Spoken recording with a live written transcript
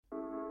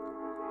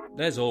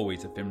There's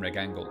always a FinReg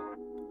angle,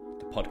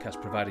 the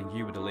podcast providing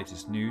you with the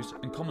latest news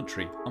and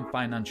commentary on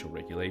financial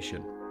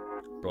regulation.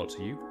 Brought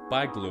to you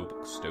by Global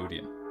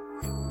Custodian.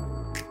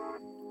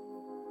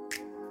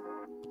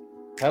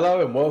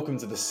 Hello and welcome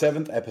to the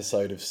 7th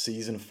episode of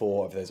Season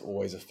 4 of There's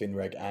Always a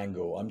FinReg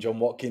Angle. I'm John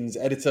Watkins,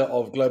 editor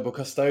of Global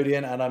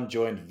Custodian, and I'm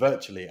joined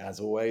virtually, as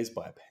always,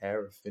 by a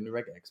pair of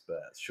FinReg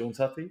experts, Sean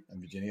Tuffy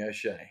and Virginia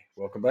O'Shea.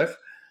 Welcome both.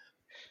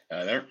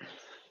 Hi there.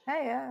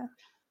 Hey,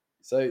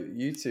 So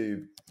you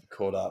two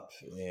caught up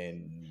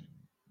in,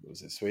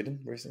 was it Sweden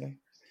recently?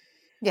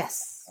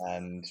 Yes.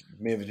 And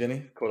me and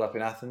Virginia caught up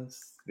in Athens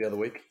the other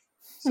week.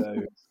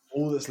 So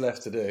all that's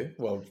left to do,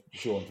 well,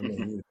 Sean, for me,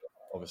 you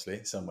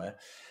obviously, somewhere.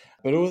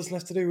 But all that's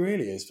left to do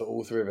really is for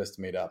all three of us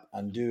to meet up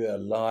and do a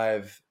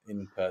live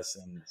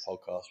in-person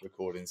podcast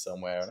recording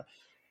somewhere. And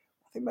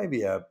I think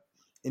maybe a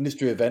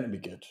industry event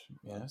would be good.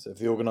 Yeah. So if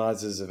the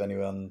organisers of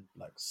anyone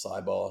like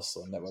Cybos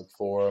or Network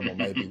Forum or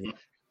maybe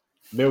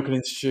Milken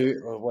Institute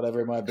or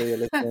whatever it might be, are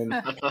listening,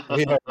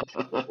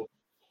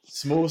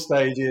 small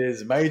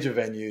stages, major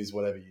venues,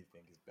 whatever you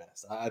think is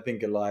best. I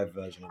think a live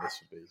version of this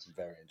would be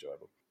very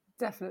enjoyable.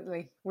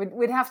 Definitely.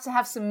 We'd have to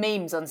have some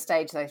memes on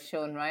stage though,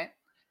 Sean, right?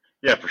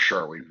 Yeah, for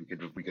sure. We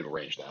could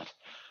arrange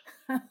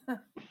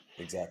that.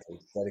 Exactly.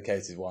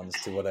 Dedicated ones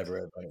to whatever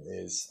event it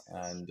is.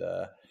 And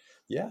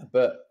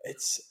but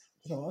it's,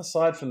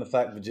 aside from the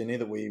fact, Virginia,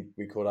 that we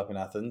caught up in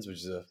Athens, which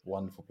is a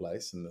wonderful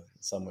place and the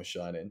sun was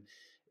shining,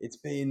 it's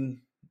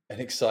been an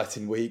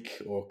exciting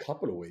week or a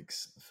couple of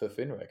weeks for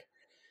FinReg.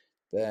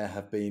 There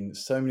have been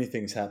so many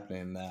things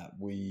happening that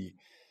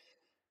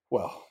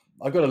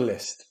I've got a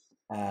list,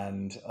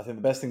 and I think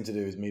the best thing to do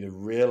is me to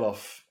reel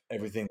off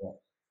everything that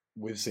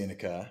we've seen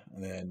occur,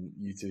 and then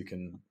you two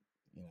can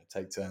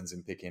take turns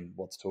in picking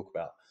what to talk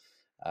about.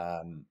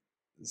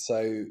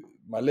 So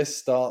my list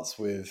starts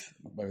with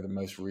maybe the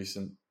most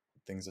recent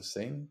things I've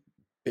seen.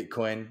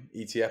 Bitcoin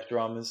ETF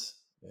dramas.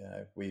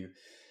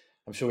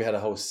 I'm sure we had a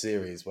whole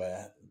series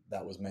where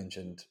that was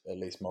mentioned at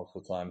least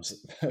multiple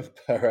times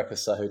per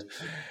episode.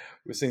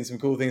 We've seen some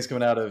cool things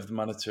coming out of the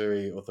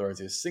Monetary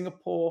Authority of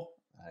Singapore,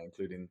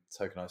 including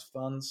tokenized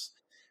funds.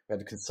 We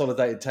had a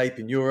consolidated tape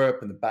in Europe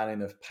and the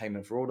banning of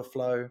payment for order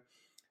flow.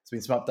 There's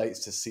been some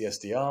updates to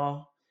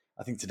CSDR.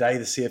 I think today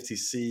the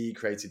CFTC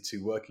created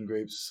 2 working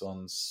groups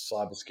on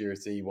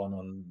cybersecurity, one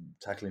on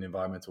tackling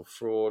environmental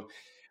fraud.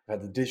 We've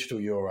had the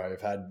digital euro.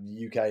 We've had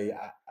UK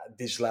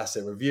digital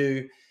asset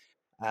review.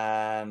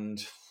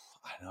 And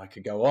I know I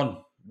could go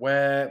on.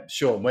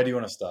 Sean, where do you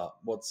want to start?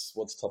 What's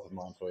top of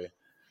mind for you?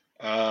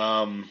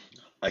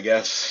 I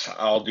guess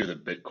I'll do the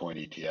Bitcoin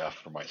ETF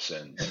for my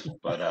sins.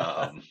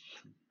 But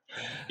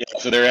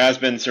so there has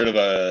been sort of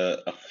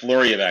a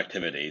flurry of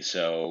activity.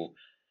 So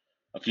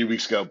a few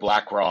weeks ago,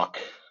 BlackRock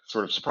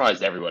sort of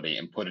surprised everybody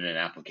and put in an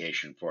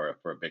application for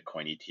a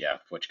Bitcoin ETF,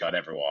 which got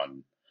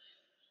everyone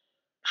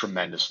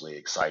tremendously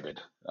excited.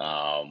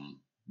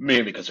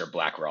 Mainly because they're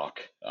BlackRock.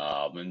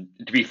 And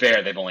to be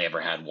fair, they've only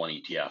ever had one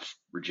ETF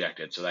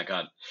rejected. So that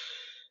got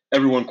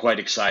everyone quite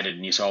excited.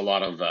 And you saw a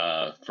lot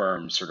of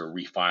firms sort of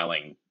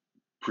refiling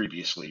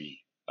previously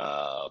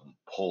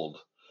pulled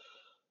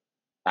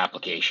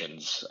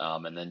applications.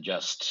 And then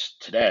just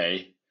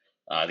today,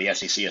 the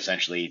SEC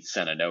essentially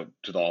sent a note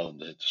to all of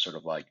them to sort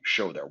of like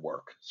show their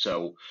work.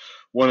 So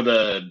one of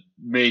the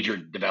major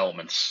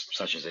developments,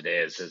 such as it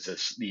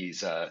is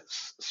these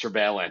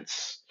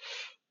surveillance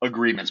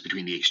agreements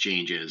between the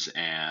exchanges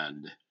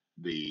and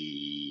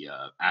the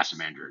asset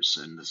managers,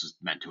 and this is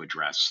meant to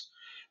address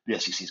the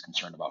SEC's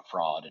concern about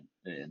fraud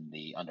in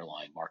the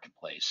underlying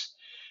marketplace.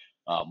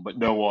 But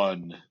no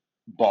one,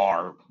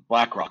 bar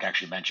BlackRock,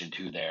 actually mentioned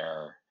who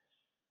the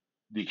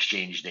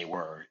exchange they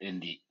were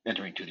entering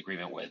into the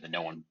agreement with, and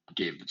no one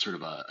gave sort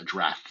of a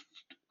draft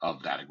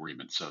of that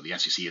agreement. So the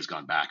SEC has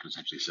gone back and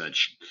essentially said,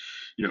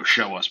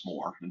 show us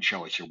more and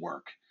show us your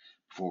work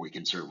before we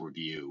can sort of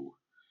review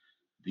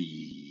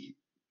the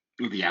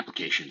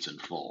applications in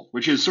full,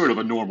 which is sort of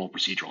a normal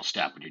procedural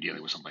step when you're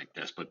dealing with something like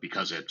this. But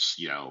because it's,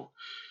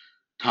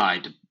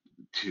 tied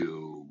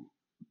to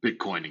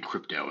Bitcoin and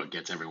crypto,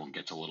 everyone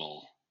gets a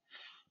little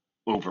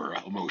over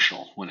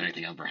emotional when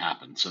anything ever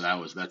happens. So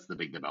that's the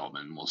big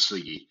development, and we'll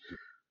see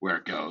where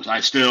it goes.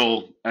 I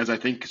still, as I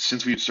think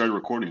since we've started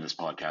recording this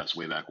podcast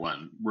way back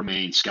when,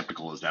 remain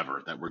skeptical as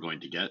ever that we're going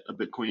to get a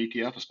Bitcoin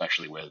ETF,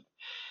 especially with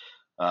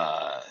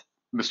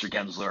Mr.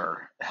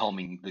 Gensler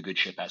helming the good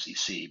ship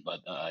SEC, but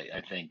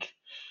I think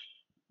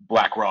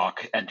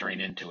BlackRock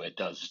entering into it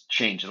does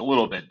change it a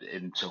little bit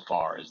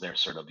insofar as they're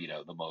sort of,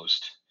 the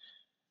most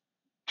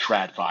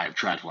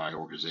TradFi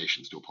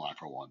organizations to apply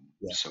for one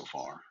so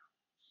far.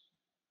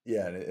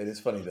 Yeah, and it is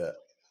funny that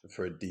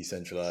for a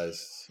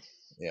decentralized,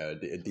 a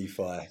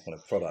DeFi kind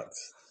of product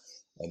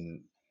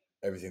and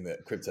everything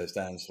that crypto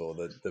stands for,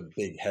 the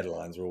big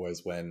headlines are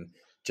always when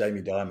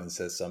Jamie Dimon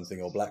says something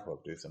or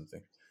BlackRock do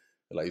something.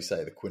 Like you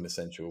say, the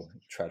quintessential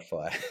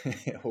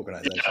TradFi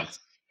organizations. Yeah.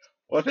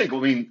 Well,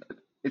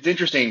 it's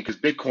interesting because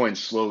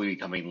Bitcoin's slowly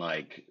becoming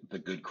like the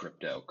good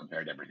crypto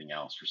compared to everything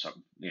else for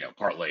some,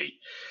 partly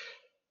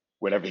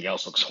when everything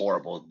else looks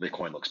horrible,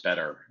 Bitcoin looks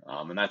better,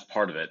 and that's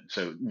part of it.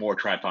 So more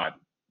TradFi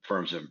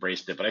firms have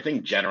embraced it, but I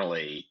think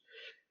generally,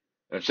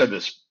 I've said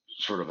this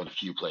sort of in a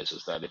few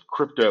places, that if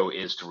crypto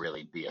is to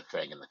really be a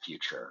thing in the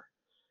future,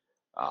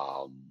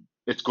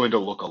 it's going to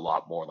look a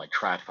lot more like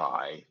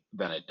TradFi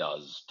than it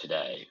does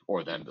today,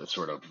 or than the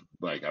sort of,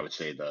 like, I would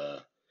say,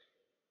 the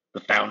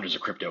founders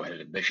of crypto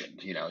had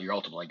envisioned. You're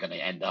ultimately going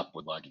to end up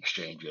with like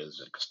exchanges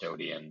and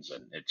custodians,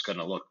 and it's going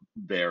to look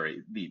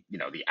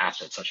the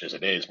asset such as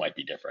it is might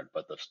be different,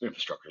 but the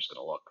infrastructure is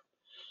going to look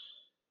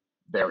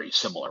very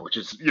similar, which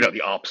is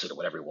the opposite of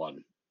what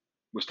everyone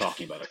was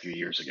talking about a few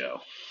years ago.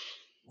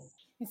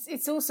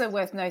 It's also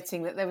worth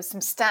noting that there were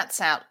some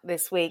stats out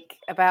this week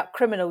about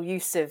criminal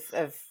use of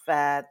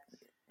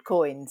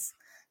coins,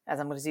 as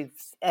I'm going to do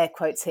air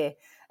quotes here.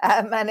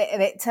 And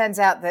it turns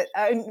out that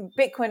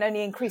Bitcoin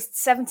only increased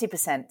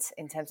 70%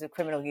 in terms of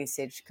criminal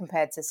usage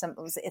compared to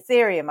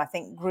Ethereum, I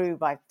think, grew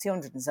by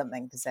 200 and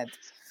something percent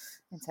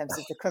in terms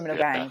of the criminal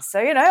gangs.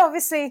 So,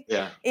 obviously,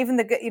 even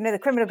the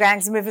criminal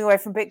gangs are moving away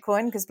from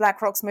Bitcoin because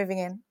BlackRock's moving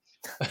in.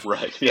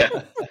 Right. Yeah.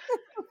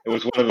 It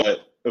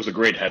was a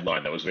great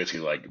headline that was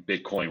basically like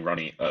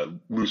Bitcoin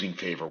losing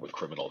favor with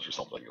criminals or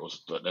something. It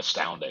was an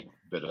astounding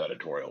bit of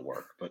editorial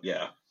work, but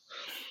yeah.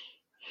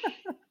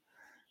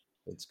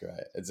 It's great.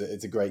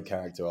 It's a great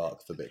character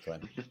arc for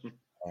Bitcoin.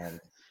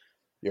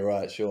 You're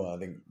right, Sean. I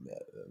think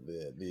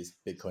this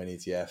Bitcoin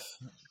ETF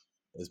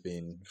has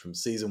been from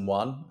season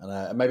 1,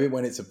 and maybe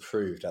when it's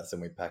approved, that's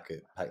when we pack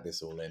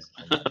this all in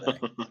on that day.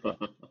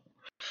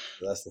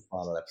 So that's the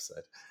final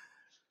episode.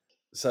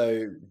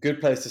 So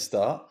good place to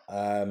start.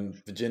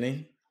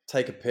 Virginie,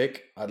 take a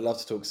pick. I'd love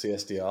to talk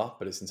CSDR,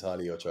 but it's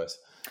entirely your choice.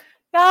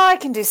 I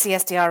can do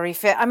CSDR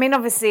refit. I mean,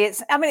 obviously,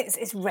 it's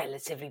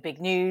relatively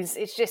big news.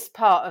 It's just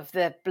part of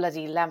the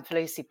bloody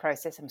Lamfalussy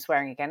process. I'm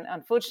swearing again,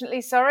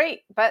 unfortunately,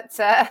 sorry. But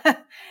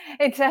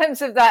in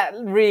terms of that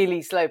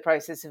really slow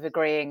process of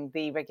agreeing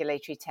the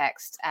regulatory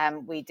text,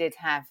 we did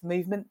have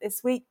movement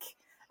this week.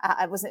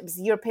 It was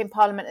the European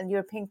Parliament and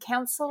European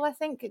Council, I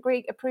think,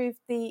 approved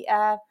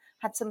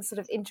had some sort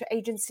of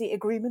interagency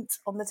agreement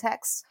on the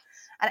text.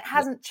 And it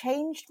hasn't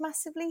changed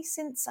massively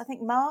since, I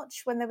think,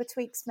 March, when there were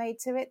tweaks made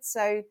to it.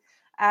 So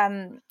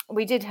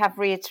we did have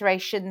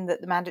reiteration that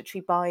the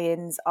mandatory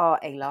buy-ins are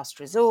a last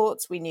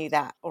resort. We knew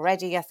that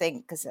already, I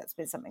think, because that's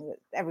been something that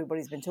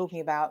everybody's been talking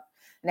about.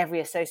 And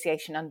every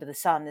association under the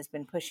sun has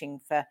been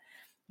pushing for,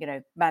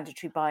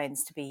 mandatory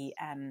buy-ins to be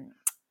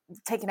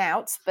taken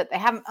out. But they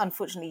haven't,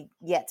 unfortunately,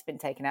 yet been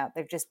taken out.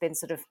 They've just been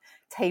sort of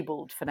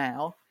tabled for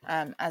now,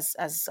 as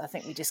I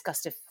think we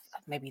discussed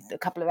maybe a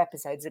couple of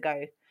episodes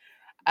ago.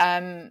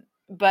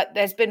 But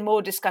there's been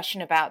more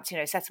discussion about,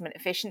 settlement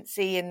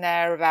efficiency in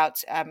there,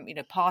 about,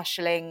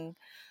 partialing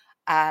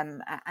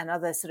and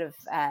other sort of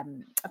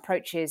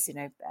approaches,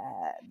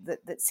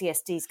 that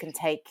CSDs can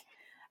take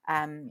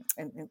in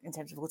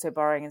terms of auto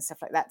borrowing and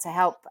stuff like that to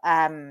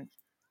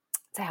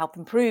help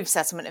improve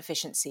settlement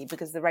efficiency,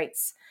 because the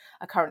rates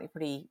are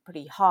currently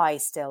pretty high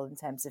still in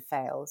terms of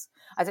fails.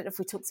 I don't know if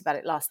we talked about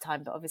it last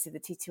time, but obviously the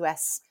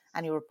T+1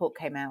 annual report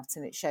came out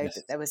and it showed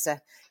that there was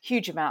a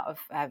huge amount of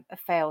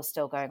fails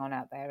still going on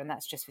out there, and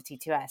that's just for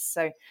T+1.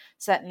 So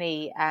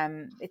certainly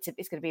it's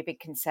going to be a big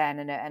concern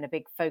and a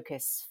big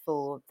focus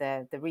for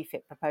the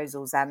refit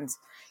proposals and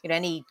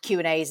any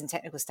Q&As and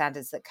technical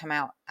standards that come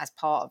out as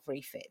part of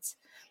refit.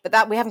 But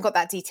that we haven't got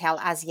that detail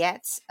as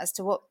yet as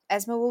to what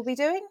ESMA will be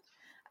doing.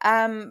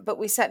 But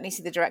we certainly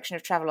see the direction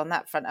of travel on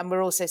that front. And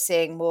we're also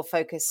seeing more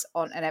focus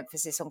on an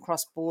emphasis on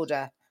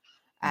cross-border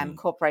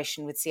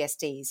cooperation with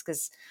CSDs,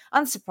 because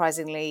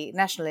unsurprisingly,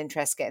 national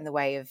interests get in the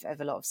way of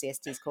a lot of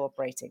CSDs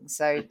cooperating.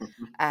 So,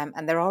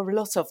 and there are a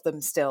lot of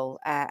them still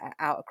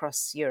out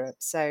across Europe.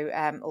 So,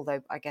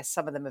 although I guess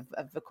some of them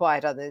have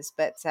acquired others,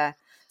 but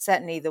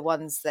certainly the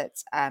ones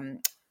that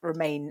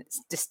remain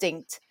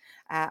distinct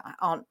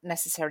aren't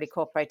necessarily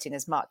cooperating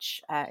as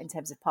much in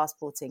terms of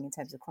passporting, in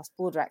terms of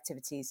cross-border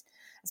activities,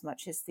 as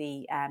much as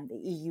the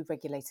EU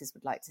regulators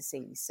would like to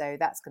see. So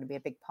that's going to be a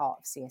big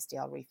part of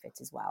CSDR refit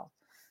as well.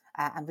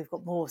 And we've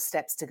got more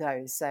steps to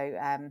go. So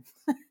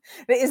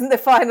it isn't the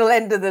final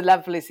end of the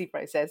Lamfalussy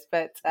process,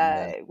 but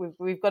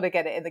we've got to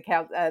get it in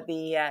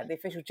the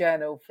official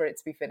journal for it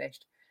to be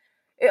finished.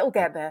 It'll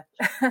get there.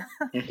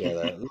 There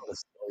are a lot of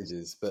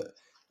stages, but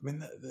I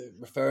mean,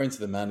 referring to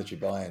the mandatory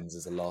buy-ins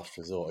as a last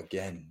resort,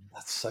 again,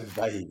 that's so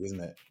vague,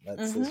 isn't it?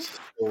 That's it's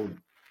all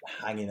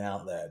hanging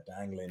out there,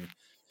 dangling,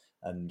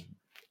 and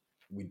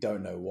we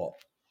don't know what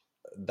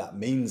that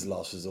means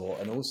last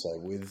resort. And also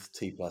with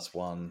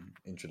T+1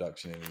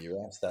 introduction in the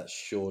US, that's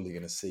surely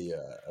going to see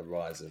a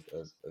rise of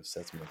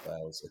settlement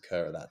fails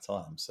occur at that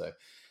time. So,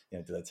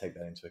 do they take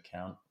that into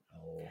account?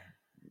 Or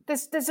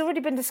There's already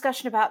been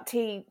discussion about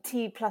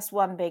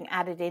T+1 being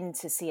added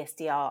into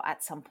CSDR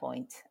at some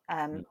point,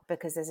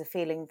 because there's a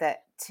feeling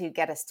that to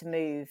get us to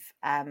move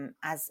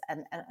as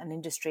an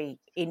industry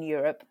in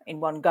Europe in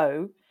one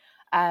go,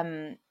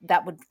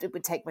 It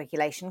would take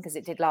regulation, because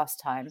it did last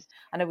time.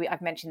 I know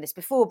I've mentioned this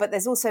before, but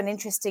there's also an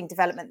interesting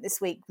development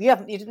this week. You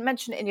didn't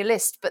mention it in your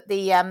list, but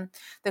the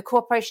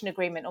cooperation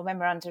agreement or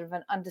memorandum of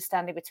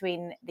understanding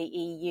between the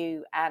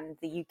EU and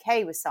the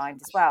UK was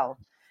signed as well,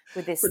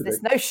 with this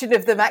notion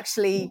of them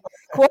actually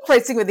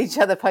cooperating with each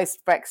other post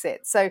Brexit.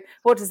 So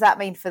what does that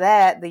mean for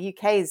the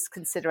UK's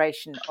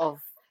consideration of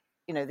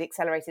the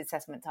accelerated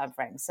settlement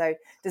timeframe? So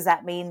does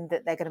that mean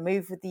that they're going to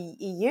move with the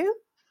EU?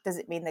 Does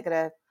it mean they're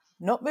going to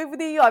not move with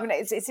the EU? I mean,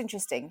 it's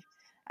interesting,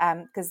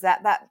 because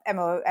that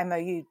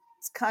MOU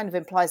kind of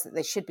implies that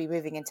they should be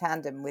moving in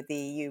tandem with the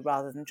EU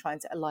rather than trying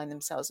to align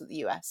themselves with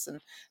the US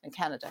and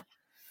Canada.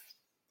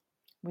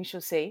 We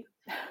shall see.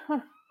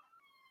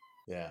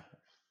 Yeah.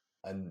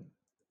 And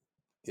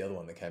the other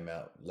one that came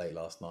out late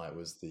last night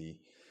was the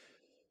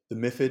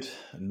MiFID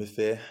and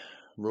MiFIR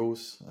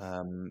rules.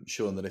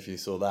 Sean, that if you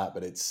saw that,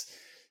 but it's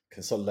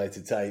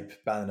consolidated tape,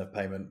 banning of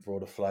payment for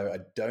order flow. I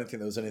don't think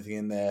there was anything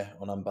in there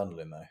on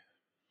unbundling, though.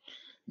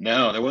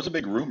 No, there was a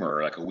big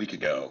rumor like a week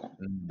ago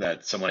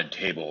that someone had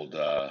tabled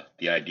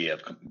the idea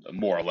of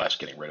more or less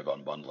getting rid of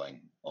unbundling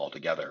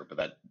altogether,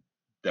 but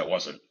that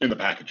wasn't in the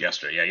package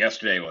yesterday. Yeah,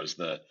 yesterday was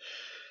the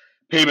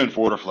payment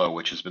for order flow,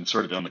 which has been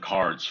sort of on the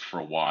cards for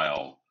a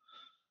while.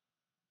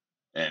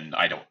 And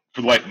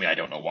for the life of me, I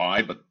don't know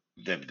why, but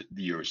the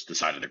US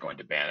decided they're going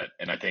to ban it.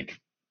 And I think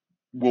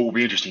what will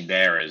be interesting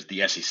there is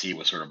the SEC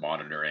was sort of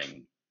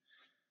monitoring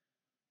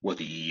what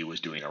the EU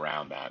was doing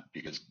around that,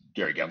 because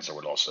Gary Gensler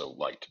would also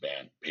like to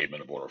ban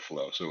payment of order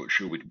flow. So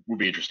it would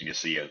be interesting to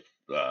see if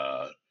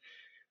the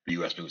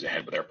US moves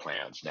ahead with their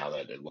plans now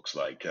that it looks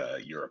like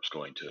Europe's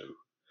going to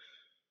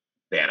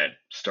ban it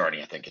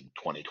starting, I think, in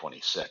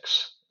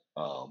 2026.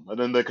 And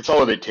then the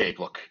consolidated tape,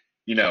 look,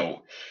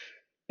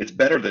 it's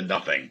better than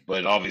nothing,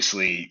 but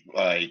obviously,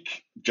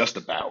 like, just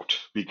about,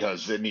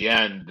 because in the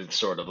end, it's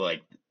sort of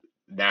like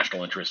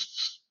national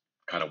interests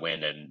kind of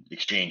win, and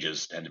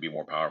exchanges tend to be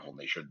more powerful than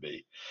they should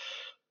be.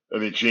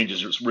 And the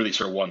exchanges really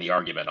sort of won the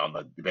argument on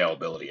the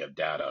availability of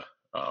data.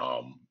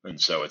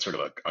 And so it's sort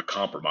of a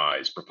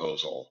compromise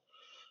proposal,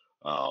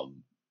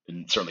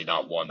 and certainly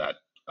not one that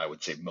I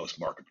would say most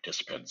market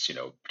participants,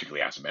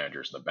 particularly asset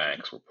managers and the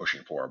banks, were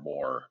pushing for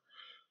more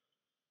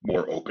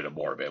open and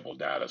more available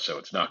data. So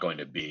it's not going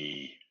to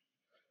be.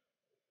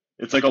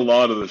 It's like a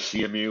lot of the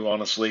CMU,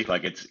 honestly.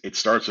 Like it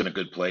starts in a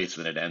good place,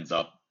 and it ends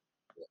up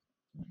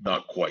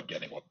not quite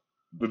getting what.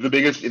 The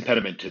biggest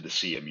impediment to the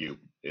CMU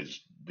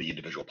is the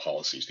individual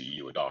policies the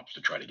EU adopts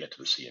to try to get to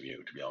the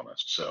CMU, to be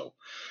honest. So,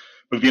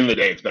 but at the end of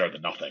the day, it's better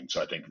than nothing.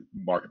 So I think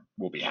the market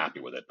will be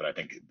happy with it, but I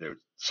think there's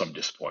some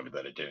disappointment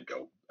that it didn't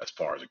go as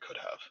far as it could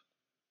have.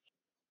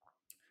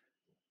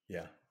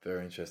 Yeah,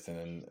 very interesting.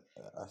 And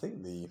I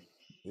think the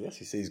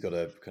SEC's got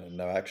a kind of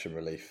no action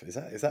relief. Is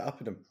that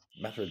up in a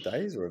matter of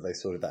days, or have they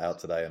sorted that out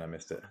today and I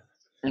missed it?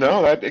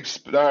 No, that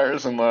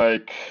expires in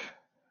like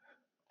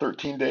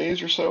 13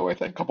 days or so, I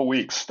think, a couple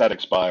weeks that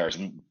expires.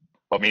 And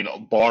I mean,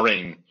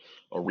 barring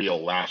a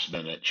real last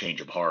minute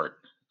change of heart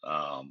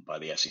by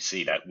the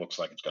SEC, that looks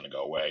like it's going to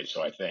go away.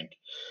 So I think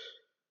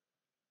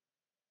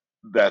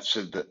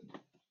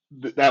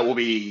that will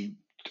be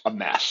a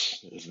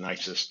mess, is the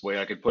nicest way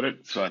I could put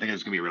it. So I think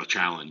it's going to be a real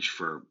challenge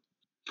for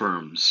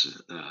firms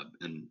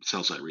and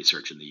sell side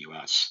research in the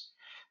US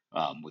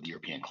with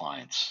European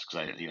clients,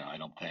 because I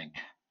don't think,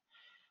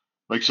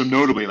 like, so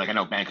notably, like, I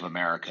know Bank of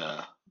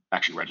America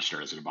actually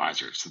registered as an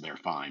advisor, so they're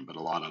fine. But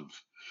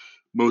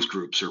most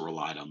groups are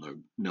relied on the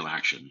no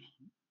action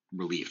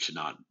relief to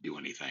not do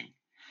anything.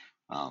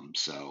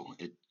 So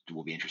it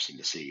will be interesting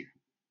to see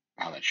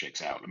how that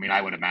shakes out. I mean,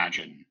 I would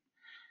imagine,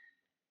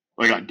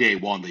 like, on day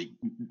one,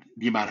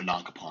 the amount of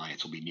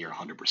non-compliance will be near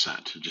 100%.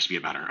 It'll just be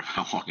a matter of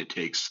how long it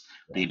takes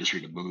the industry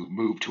to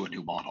move to a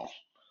new model.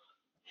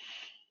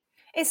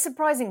 It's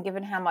surprising,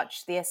 given how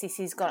much the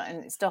SEC's got in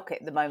its docket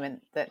at the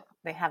moment, that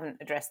they haven't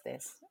addressed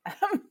this.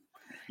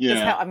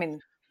 Yeah, I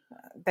mean,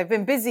 they've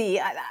been busy.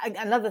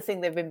 Another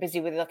thing they've been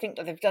busy with, I think,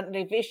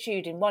 they've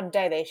issued in one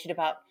day. They issued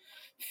about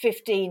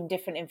 15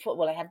 different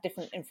they had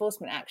different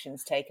enforcement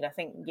actions taken. I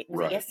think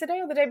was it yesterday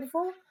or the day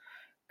before.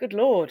 Good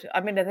Lord!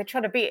 I mean, are they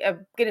trying to beat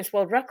a Guinness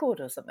World Record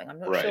or something? I'm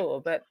not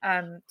sure, but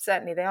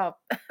certainly they are.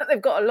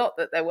 They've got a lot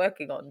that they're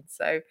working on.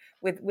 So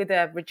with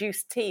a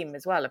reduced team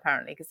as well,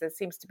 apparently, because there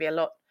seems to be a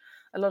lot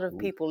of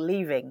people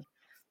leaving.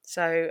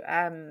 So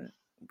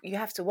you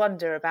have to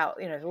wonder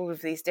about all of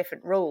these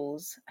different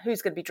rules,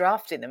 who's going to be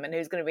drafting them and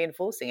who's going to be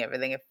enforcing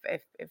everything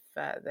if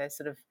they're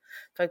sort of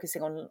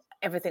focusing on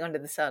everything under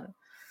the sun.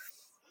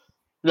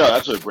 No,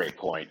 that's a great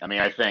point. I mean,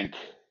 I think,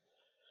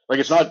 like,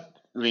 it's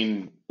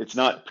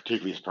not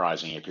particularly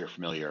surprising if you're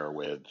familiar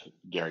with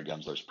Gary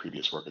Gensler's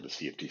previous work at the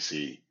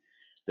CFTC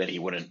that he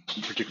wouldn't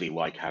particularly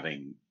like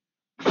having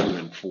to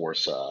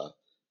enforce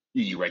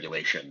EU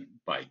regulation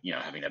by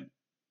having to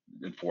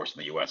enforce in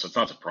the US. So it's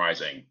not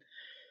surprising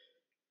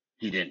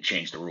he didn't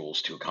change the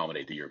rules to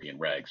accommodate the European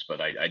regs. But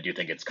I do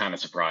think it's kind of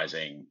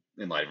surprising,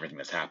 in light of everything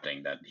that's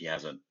happening, that he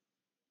hasn't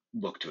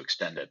looked to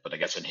extend it. But I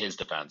guess in his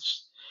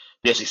defense,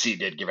 The SEC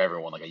did give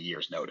everyone like a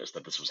year's notice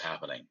that this was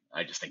happening.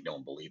 I just think no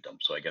one believed them.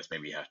 So I guess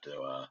maybe you have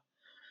to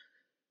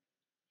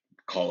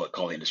call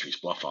the industry's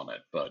bluff on it.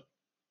 But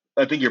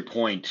I think your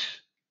point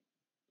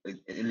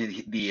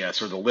in the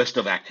sort of the list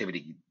of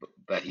activity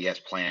that he has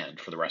planned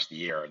for the rest of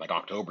the year, like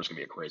October is going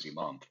to be a crazy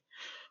month.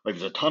 Like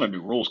there's a ton of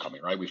new rules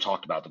coming, right? We've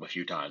talked about them a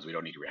few times. We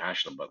don't need to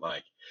rehash them, but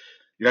like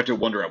you have to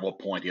wonder at what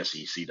point the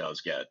SEC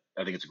does get.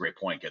 I think it's a great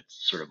point.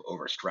 Gets sort of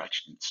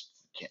overstretched,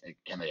 and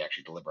can they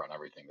actually deliver on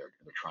everything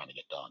they're trying to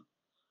get done?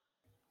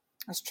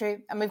 That's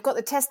true. And we've got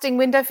the testing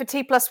window for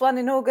T+1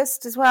 in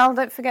August as well.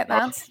 Don't forget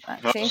that.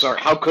 Oh, sorry,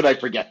 how could I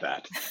forget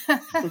that?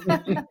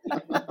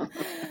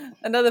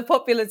 Another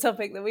popular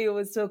topic that we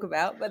always talk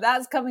about, but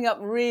that's coming up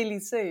really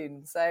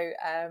soon. So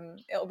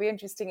it'll be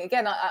interesting.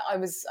 Again, I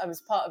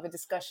was part of a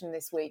discussion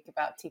this week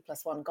about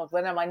T+1. God,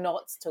 when am I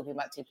not talking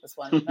about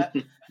T+1? But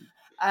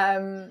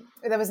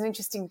there was an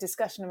interesting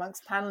discussion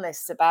amongst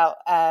panelists about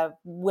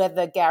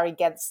whether Gary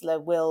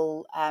Gensler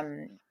will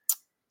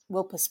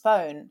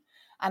postpone.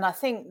 And I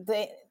think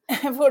that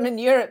everyone in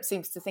Europe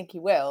seems to think he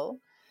will,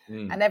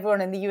 and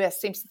everyone in the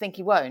US seems to think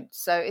he won't.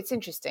 So it's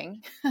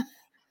interesting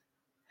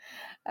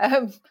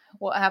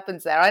what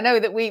happens there. I know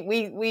that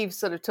we've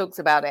sort of talked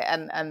about it,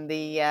 and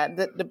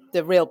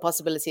the real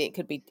possibility it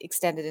could be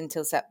extended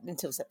until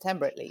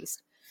September at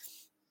least,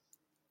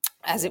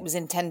 as it was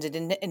intended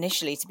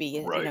initially to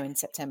be, right. In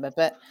September.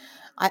 But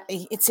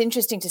it's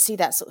interesting to see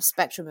that sort of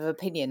spectrum of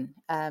opinion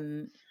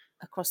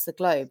across the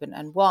globe,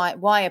 and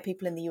why are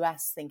people in the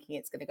US thinking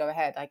it's going to go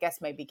ahead? I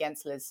guess maybe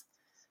Gensler's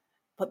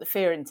put the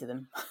fear into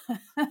them,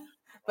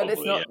 but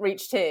it's not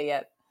reached here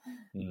yet.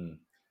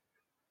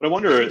 But I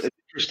wonder, it's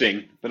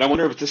interesting, but I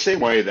wonder if it's the same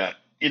way that,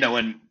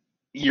 in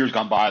years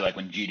gone by, like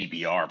when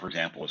GDPR, for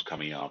example, was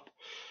coming up,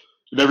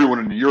 and everyone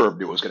in Europe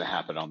knew it was going to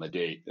happen on the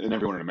date, and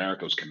everyone in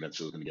America was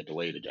convinced it was going to get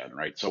delayed again,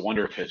 right? So I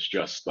wonder if it's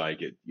just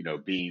like it,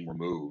 being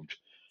removed,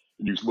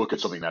 and you look at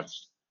something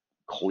that's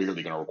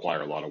clearly going to require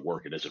a lot of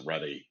work and isn't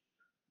ready,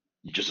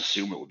 you just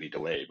assume it would be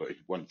delayed, but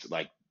once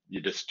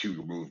you're just too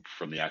removed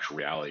from the actual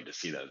reality to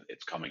see that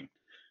it's coming,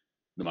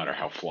 no matter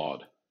how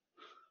flawed.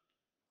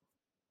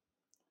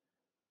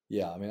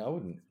 Yeah, I mean, I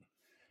wouldn't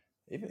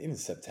even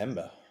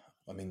September.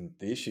 I mean,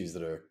 the issues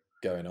that are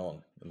going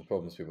on and the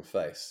problems people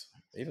face,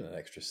 even an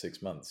extra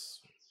 6 months,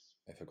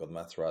 if I've got the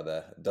maths right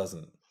there,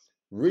 doesn't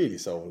really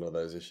solve a lot of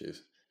those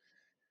issues.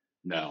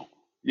 No.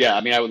 Yeah,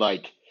 I mean, I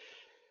would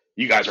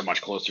you guys are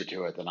much closer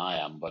to it than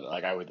I am, but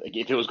I would,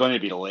 if it was going to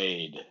be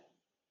delayed,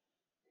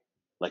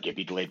 it'd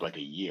be delayed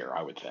a year,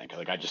 I would think.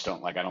 I just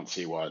don't I don't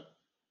see what,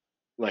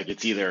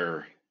 it's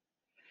either,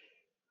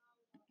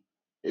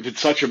 if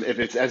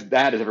it's as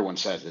bad as everyone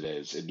says it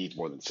is, it needs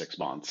more than 6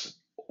 months,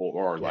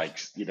 or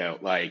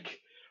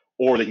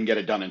or they can get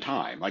it done in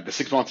time. The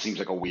 6 months seems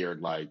like a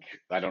weird,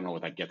 I don't know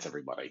what that gets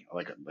everybody.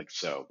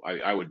 So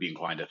I would be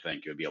inclined to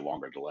think it would be a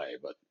longer delay,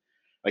 but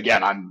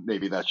again,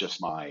 maybe that's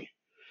just my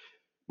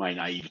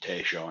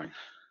naivete showing.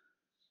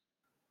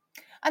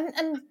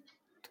 And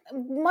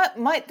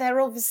might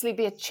there obviously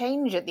be a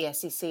change at the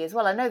SEC as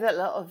well? I know that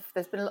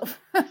there's been a lot of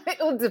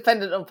it all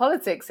dependent on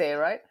politics here,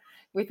 right?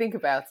 We think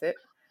about it,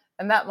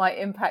 and that might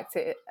impact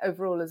it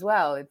overall as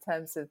well in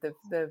terms of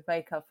the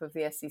makeup of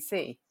the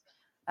SEC.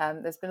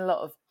 There's been a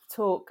lot of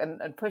talk and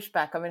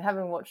pushback. I mean,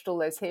 having watched all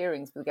those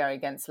hearings with Gary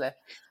Gensler,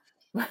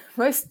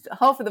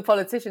 half of the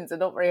politicians are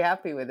not very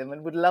happy with him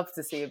and would love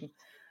to see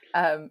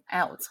him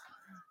out.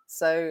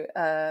 So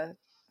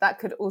that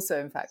could also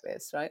impact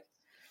this, right?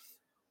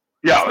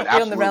 Yeah, it's not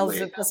beyond the realms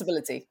of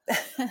possibility.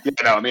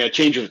 A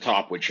change at the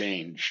top would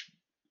change.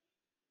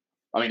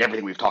 I mean,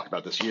 everything we've talked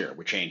about this year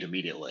would change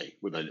immediately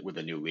with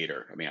a new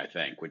leader. I mean, I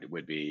think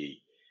would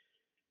be,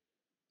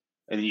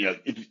 and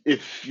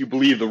if you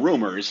believe the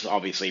rumors,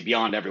 obviously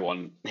beyond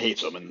everyone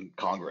hates him in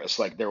Congress.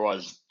 There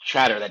was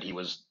chatter that he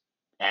was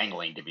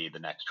angling to be the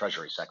next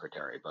Treasury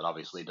Secretary, but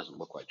obviously it doesn't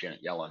look like Janet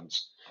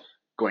Yellen's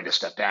going to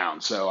step down.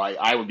 So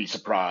I would be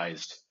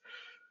surprised.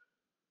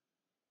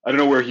 I don't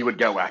know where he would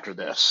go after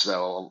this,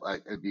 so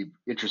it'd be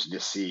interesting to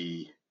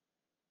see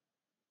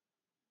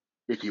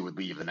if he would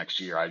leave the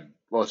next year.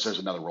 If there's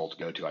another role to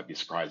go to, I'd be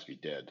surprised if he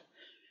did.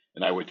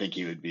 And I would think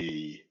he would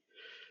be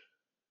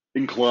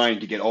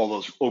inclined to get all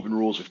those open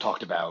rules we've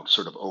talked about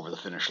sort of over the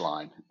finish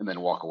line and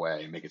then walk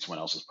away and make it someone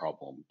else's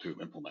problem to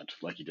implement,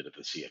 like he did at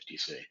the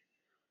CFTC.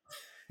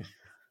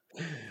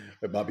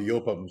 It might be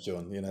your problem,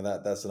 Sean.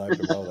 That's an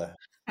open role there.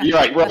 You're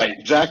right,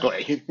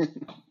 exactly.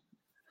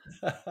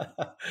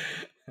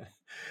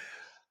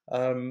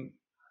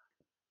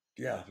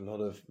 Yeah, a lot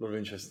of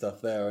interesting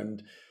stuff there,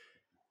 and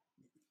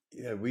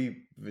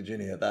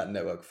Virginia, at that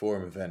Network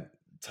Forum event,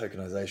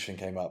 tokenization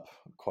came up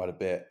quite a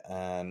bit,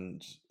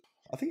 and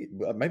I think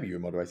maybe you were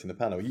moderating the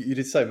panel. You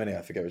did so many,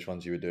 I forget which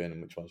ones you were doing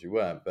and which ones you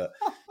weren't, but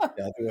I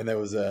think when there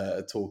was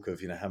a talk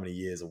of how many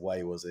years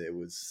away was it? It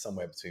was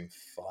somewhere between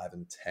 5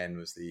 and 10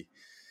 was the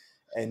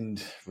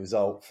end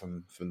result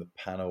from the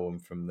panel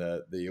and from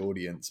the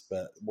audience.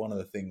 But one of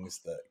the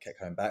things that kept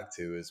coming back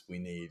to is we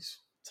need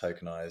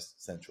tokenized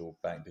central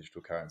bank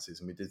digital currencies,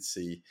 and we did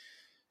see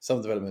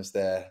some developments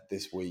there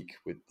this week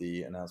with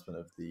the announcement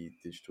of the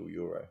digital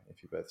euro,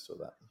 if you both saw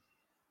that.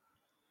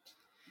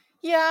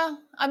 Yeah,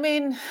 I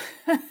mean,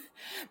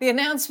 the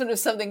announcement of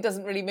something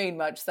doesn't really mean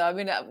much. So, I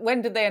mean,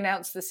 when did they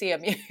announce the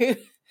CMU?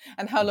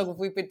 And how long have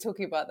we been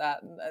talking about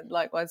that? And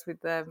likewise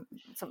with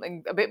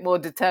something a bit more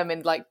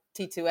determined like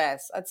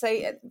T2S. I'd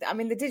say, I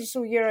mean, the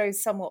digital euro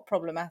is somewhat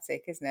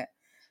problematic, isn't it?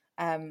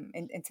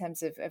 In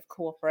terms of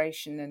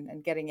cooperation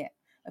and getting it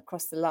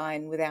across the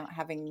line without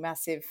having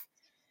massive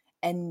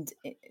end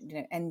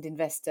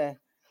investor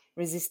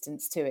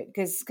resistance to it,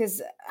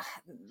 because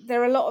there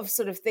are a lot of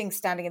sort of things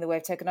standing in the way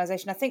of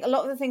tokenization. I think a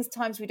lot of the things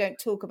times we don't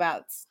talk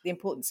about the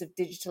importance of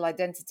digital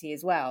identity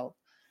as well.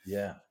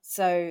 Yeah.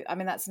 So I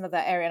mean that's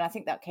another area, and I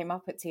think that came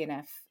up at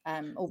TNF,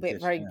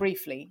 albeit very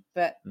briefly,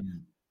 but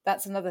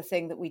that's another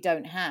thing that we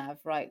don't have,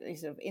 right?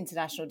 Sort of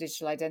international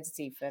digital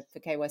identity for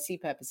KYC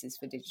purposes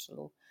for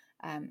digital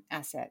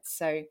assets.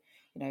 So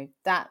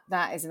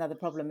that is another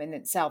problem in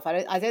itself.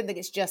 I don't think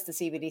it's just the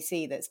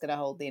CBDC that's going to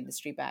hold the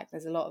industry back.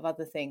 There's a lot of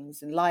other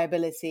things, and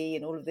liability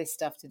and all of this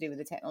stuff to do with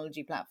the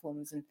technology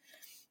platforms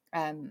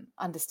and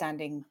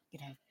understanding,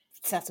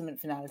 settlement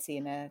finality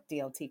in a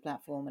DLT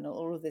platform and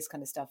all of this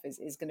kind of stuff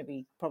is going to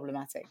be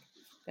problematic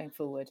going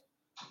forward.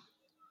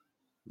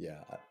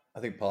 Yeah, I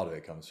think part of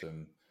it comes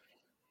from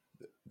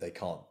they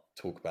can't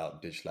talk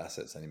about digital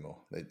assets anymore.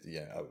 If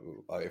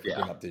we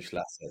bring up digital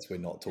assets, we're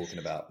not talking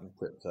about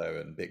crypto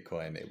and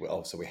Bitcoin.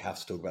 So we have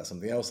to talk about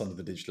something else under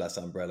the digital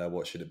asset umbrella.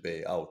 What should it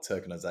be? Oh,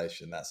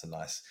 tokenization. That's a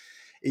nice,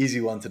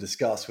 easy one to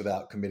discuss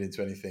without committing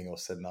to anything or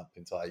setting up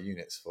entire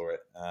units for it.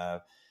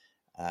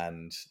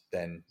 And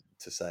then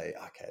to say,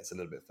 okay, it's a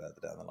little bit further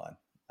down the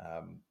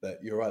line. But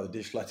you're right, the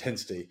digital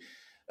identity,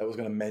 that was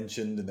going to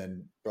mention and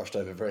then brushed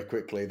over very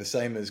quickly, the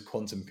same as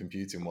quantum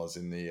computing was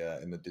in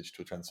the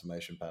digital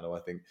transformation panel.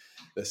 I think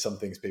there's some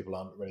things people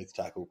aren't ready to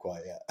tackle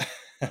quite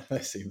yet.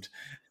 There seemed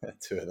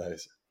two of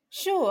those.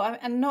 Sure,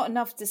 and not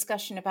enough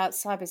discussion about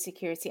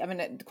cybersecurity. I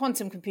mean,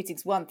 quantum computing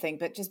is one thing,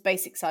 but just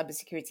basic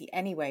cybersecurity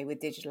anyway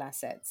with digital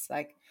assets.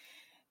 Like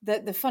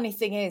the funny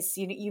thing is,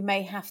 you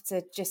may have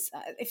to just,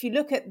 if you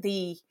look at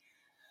the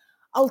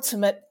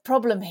ultimate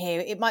problem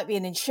here, it might be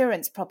an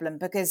insurance problem,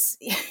 because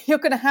you're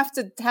going to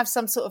have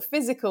some sort of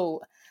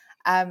physical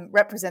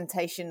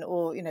representation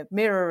or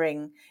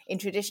mirroring in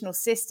traditional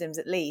systems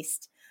at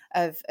least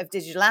of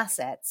digital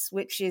assets,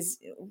 which is,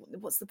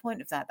 what's the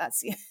point of that?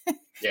 That's you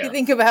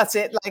think about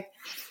it, like,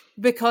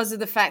 because of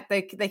the fact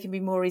they can be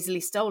more easily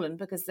stolen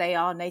because they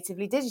are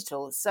natively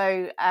digital.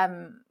 So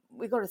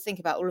we've got to think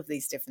about all of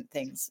these different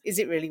things. Is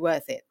it really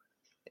worth it?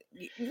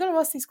 You've got to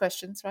ask these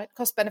questions, right?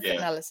 Cost benefit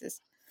analysis.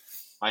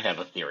 I have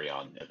a theory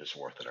on if it's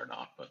worth it or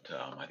not, but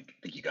I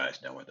think you guys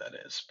know what that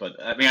is. But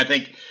I mean, I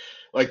think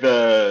like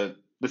the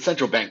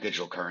central bank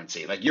digital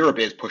currency, like Europe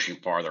is pushing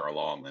farther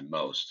along than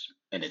most,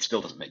 and it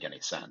still doesn't make any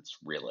sense,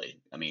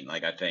 really. I mean,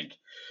 like I think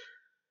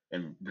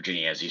in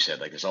Virginia, as you said,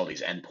 like there's all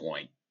these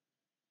endpoint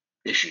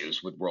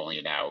issues with rolling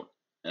it out,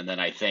 and then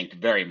I think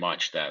very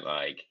much that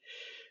like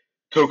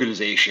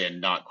tokenization,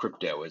 not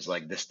crypto, is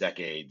like this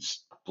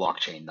decade's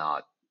blockchain,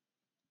 not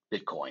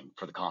Bitcoin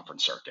for the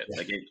conference circuit.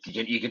 Like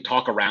you can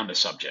talk around a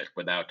subject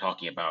without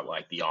talking about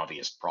like the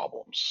obvious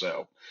problems.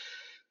 So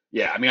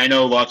yeah, I mean, I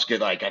know lots of good,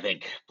 like I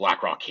think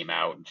BlackRock came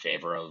out in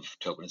favor of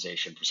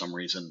tokenization for some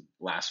reason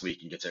last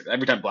week and gets it.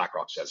 Every time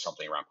BlackRock says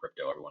something around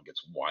crypto, everyone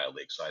gets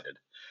wildly excited,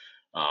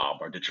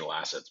 or digital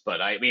assets. But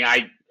I mean,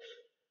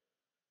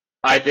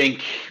 I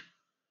think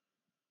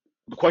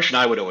the question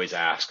I would always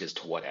ask is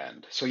to what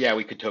end? So yeah,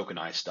 we could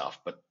tokenize stuff,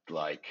 but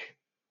like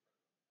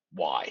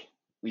why?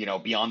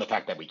 Beyond the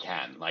fact that we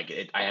can,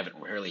 I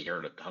haven't really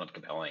heard a ton of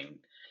compelling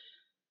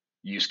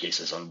use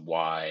cases on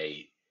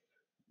why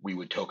we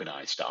would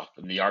tokenize stuff.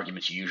 And the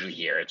arguments you usually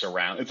hear, it's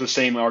the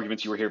same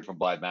arguments you were hearing from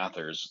Blythe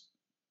Mathers,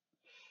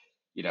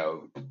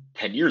 10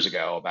 years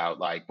ago about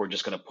like, we're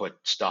just going to put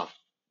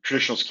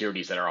traditional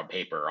securities that are on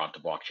paper onto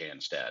blockchain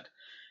instead.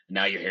 And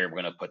now you're here,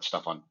 we're going to put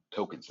stuff on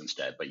tokens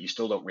instead, but you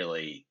still don't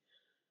really,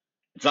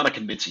 it's not a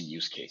convincing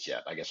use case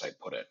yet, I guess I'd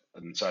put it.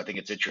 And so I think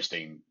it's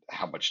interesting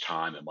how much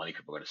time and money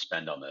people are going to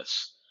spend on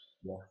this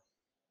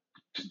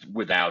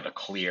without a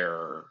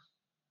clear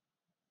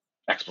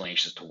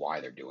explanation as to why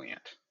they're doing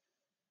it.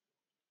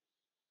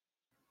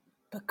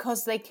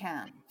 Because they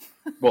can.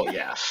 Well,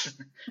 yes.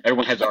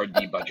 Everyone has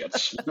R&D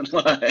budgets.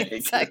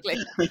 Exactly.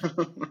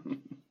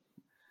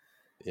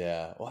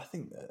 Yeah. Well, I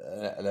think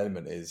an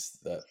element is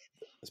that,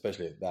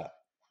 especially at that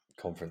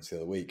conference the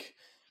other week,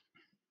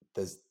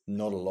 there's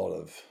not a lot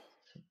of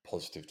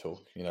positive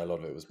talk. A lot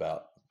of it was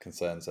about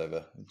concerns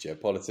over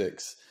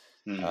geopolitics,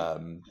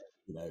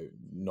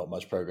 not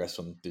much progress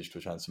on digital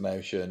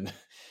transformation,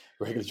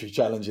 regulatory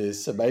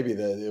challenges. So maybe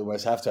they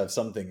almost have to have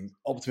something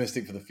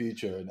optimistic for the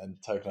future, and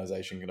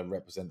tokenization kind of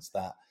represents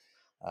that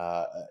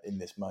in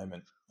this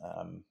moment.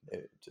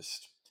 It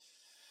just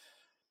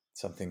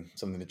something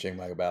to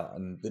jingwag about.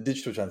 And the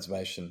digital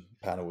transformation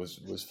panel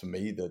was for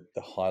me the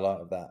highlight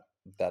of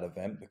that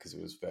event, because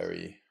it was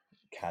very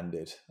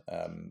candid,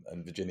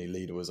 and Virginia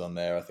Leader was on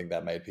there. I think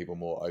that made people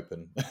more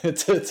open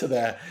to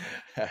their,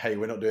 hey,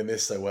 we're not doing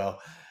this so well.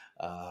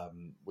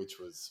 which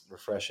was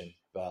refreshing.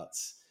 But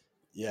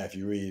yeah, if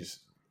you read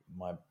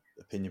my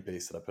opinion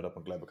piece that I put up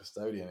on Global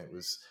Custodian,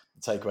 the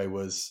takeaway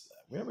was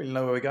we don't really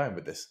know where we're going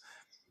with this.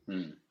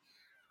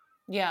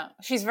 Yeah,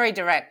 she's very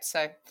direct,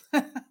 so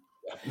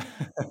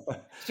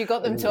she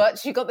got them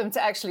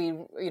to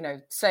actually,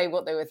 say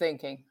what they were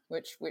thinking,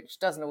 which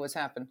doesn't always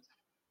happen.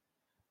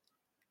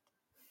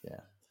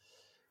 Yeah.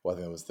 Well, I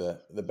think it was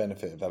the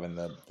benefit of having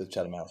the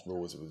Chatham House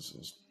rules. It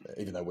was,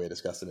 even though we're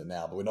discussing it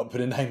now, but we're not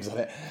putting names on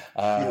it.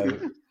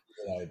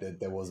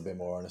 There was a bit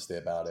more honesty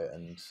about it,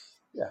 and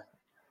yeah,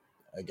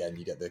 again,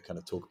 you get the kind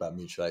of talk about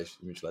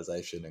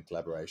mutualization and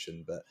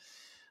collaboration, but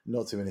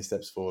not too many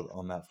steps forward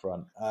on that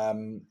front.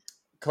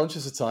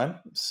 Conscious of time,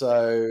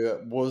 so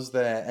was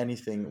there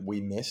anything we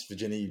missed?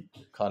 Virginia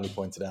kindly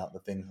pointed out the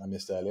thing I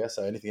missed earlier.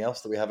 So anything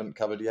else that we haven't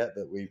covered yet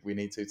that we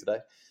need to today?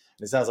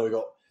 And it sounds like we've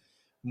got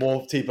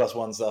more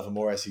T+1 stuff and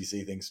more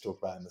SEC things to talk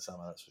about in the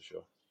summer, that's for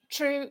sure.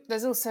 True.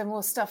 There's also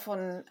more stuff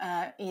on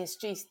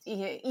ESG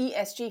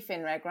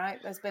FinReg,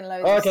 right? There's been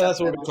loads. Okay, that's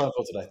all we've got time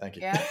for today. Thank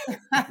you. Yeah,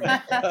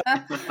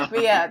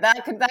 but yeah,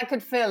 that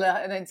could fill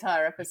an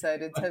entire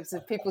episode in terms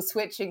of people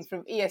switching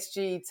from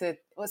ESG to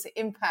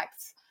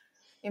impact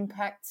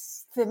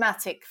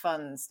thematic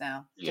funds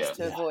now, just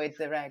to avoid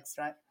the regs,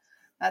 right?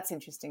 That's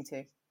interesting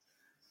too.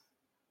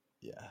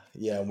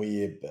 Yeah, and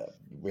we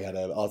had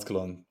an article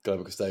on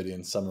Global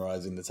Custodian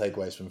summarising the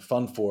takeaways from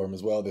Fund Forum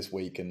as well this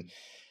week, and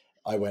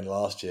I went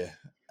last year,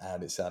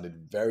 and it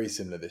sounded very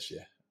similar this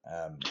year.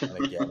 And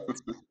again,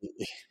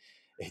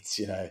 it's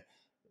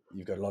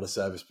you've got a lot of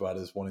service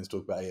providers wanting to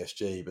talk about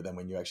ESG, but then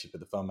when you actually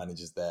put the fund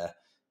managers there,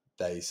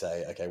 they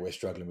say, okay, we're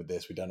struggling with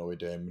this, we don't know what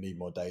we're doing, we need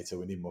more data,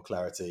 we need more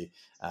clarity,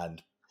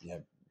 and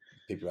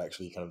people are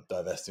actually kind of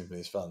divesting from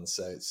these funds.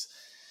 So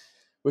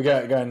we're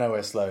going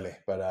nowhere slowly,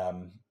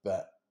 but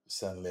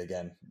certainly,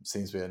 again,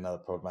 seems to be another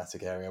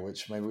problematic area,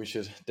 which maybe we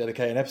should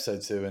dedicate an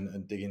episode to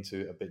and dig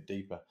into a bit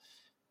deeper.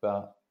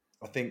 But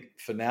I think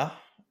for now,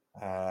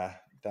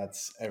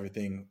 that's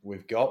everything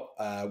we've got.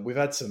 We've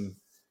had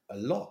a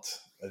lot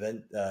of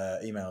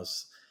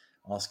emails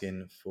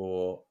asking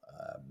for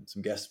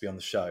some guests to be on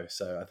the show.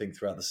 So I think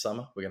throughout the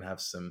summer, we're going to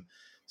have some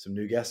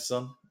new guests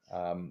on,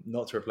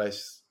 not to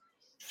replace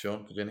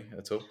Sean, Virginia,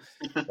 at all,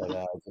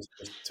 but just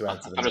to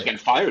add to the I was getting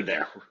fired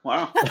there.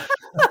 Wow.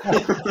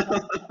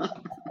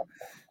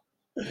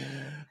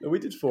 We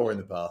did 4 in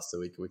the past, so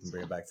we can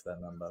bring it back to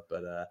that number.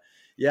 But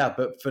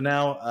but for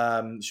now,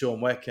 Sean,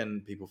 where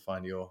can people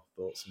find your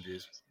thoughts and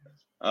views?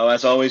 Oh,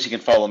 as always, you can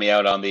follow me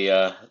out on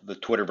the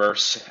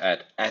Twitterverse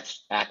at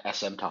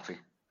SM Toffee.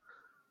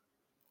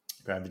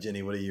 Great.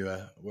 Virginia, what are you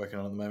working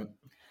on at the moment?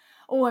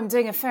 Oh, I'm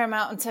doing a fair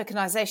amount on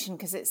tokenization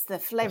because it's the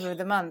flavour of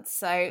the month.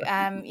 So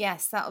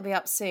yes, that'll be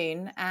up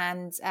soon.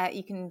 And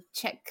you can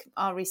check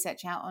our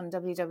research out on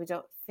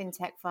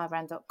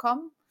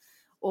www.fintechfirebrand.com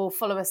or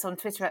follow us on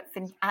Twitter at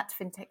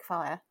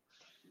FintechFire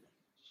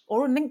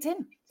or on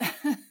LinkedIn.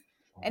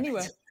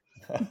 Anywhere.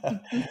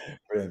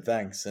 Brilliant,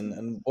 thanks.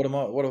 And what am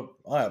I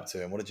up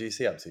to, and what are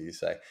GC up to, you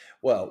say?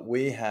 Well,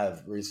 we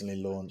have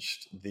recently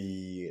launched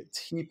the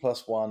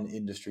T+1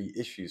 Industry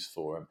Issues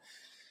Forum.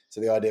 So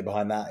the idea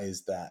behind that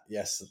is that,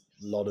 yes, a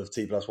lot of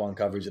T+1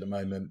 coverage at the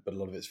moment, but a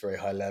lot of it's very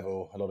high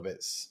level. A lot of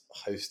it's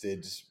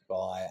hosted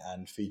by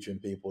and featuring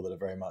people that are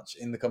very much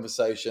in the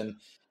conversation.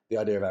 The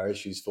idea of our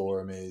issues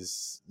forum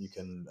is you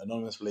can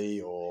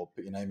anonymously or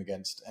put your name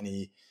against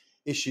any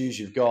issues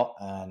you've got,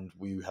 and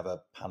we have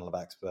a panel of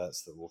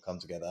experts that will come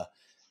together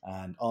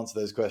and answer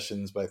those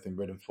questions both in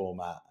written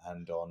format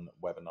and on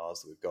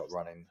webinars that we've got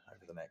running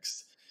over the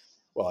next,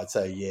 well, I'd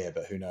say a year,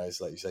 but who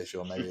knows? Like you say,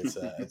 Sean, maybe it's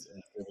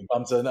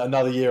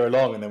another year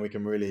along, and then we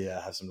can really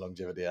have some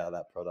longevity out of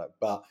that product.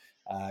 But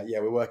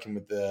we're working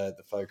with the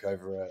folk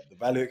over at the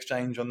Value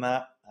Exchange on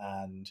that,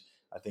 and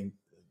I think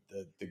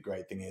the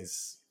great thing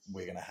is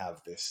we're going to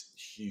have this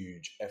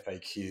huge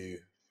FAQ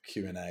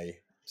Q&A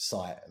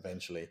site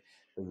eventually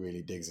that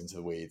really digs into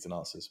the weeds and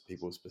answers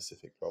people's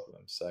specific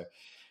problems. So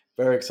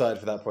very excited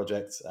for that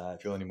project.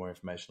 If you want any more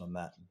information on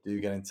that, do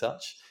get in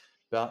touch.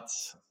 But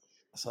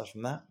aside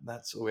from that,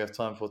 that's all we have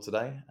time for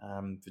today.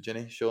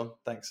 Virginia, Sean,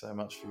 thanks so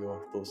much for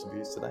your thoughts and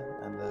views today,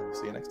 and we'll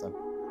see you next time.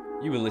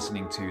 You were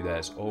listening to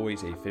There's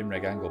Always a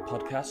FinReg Angle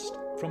podcast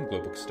from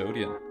Global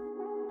Custodian.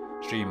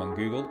 Stream on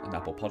Google and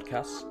Apple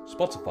Podcasts,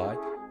 Spotify,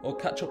 or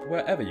catch up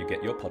wherever you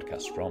get your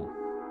podcasts from.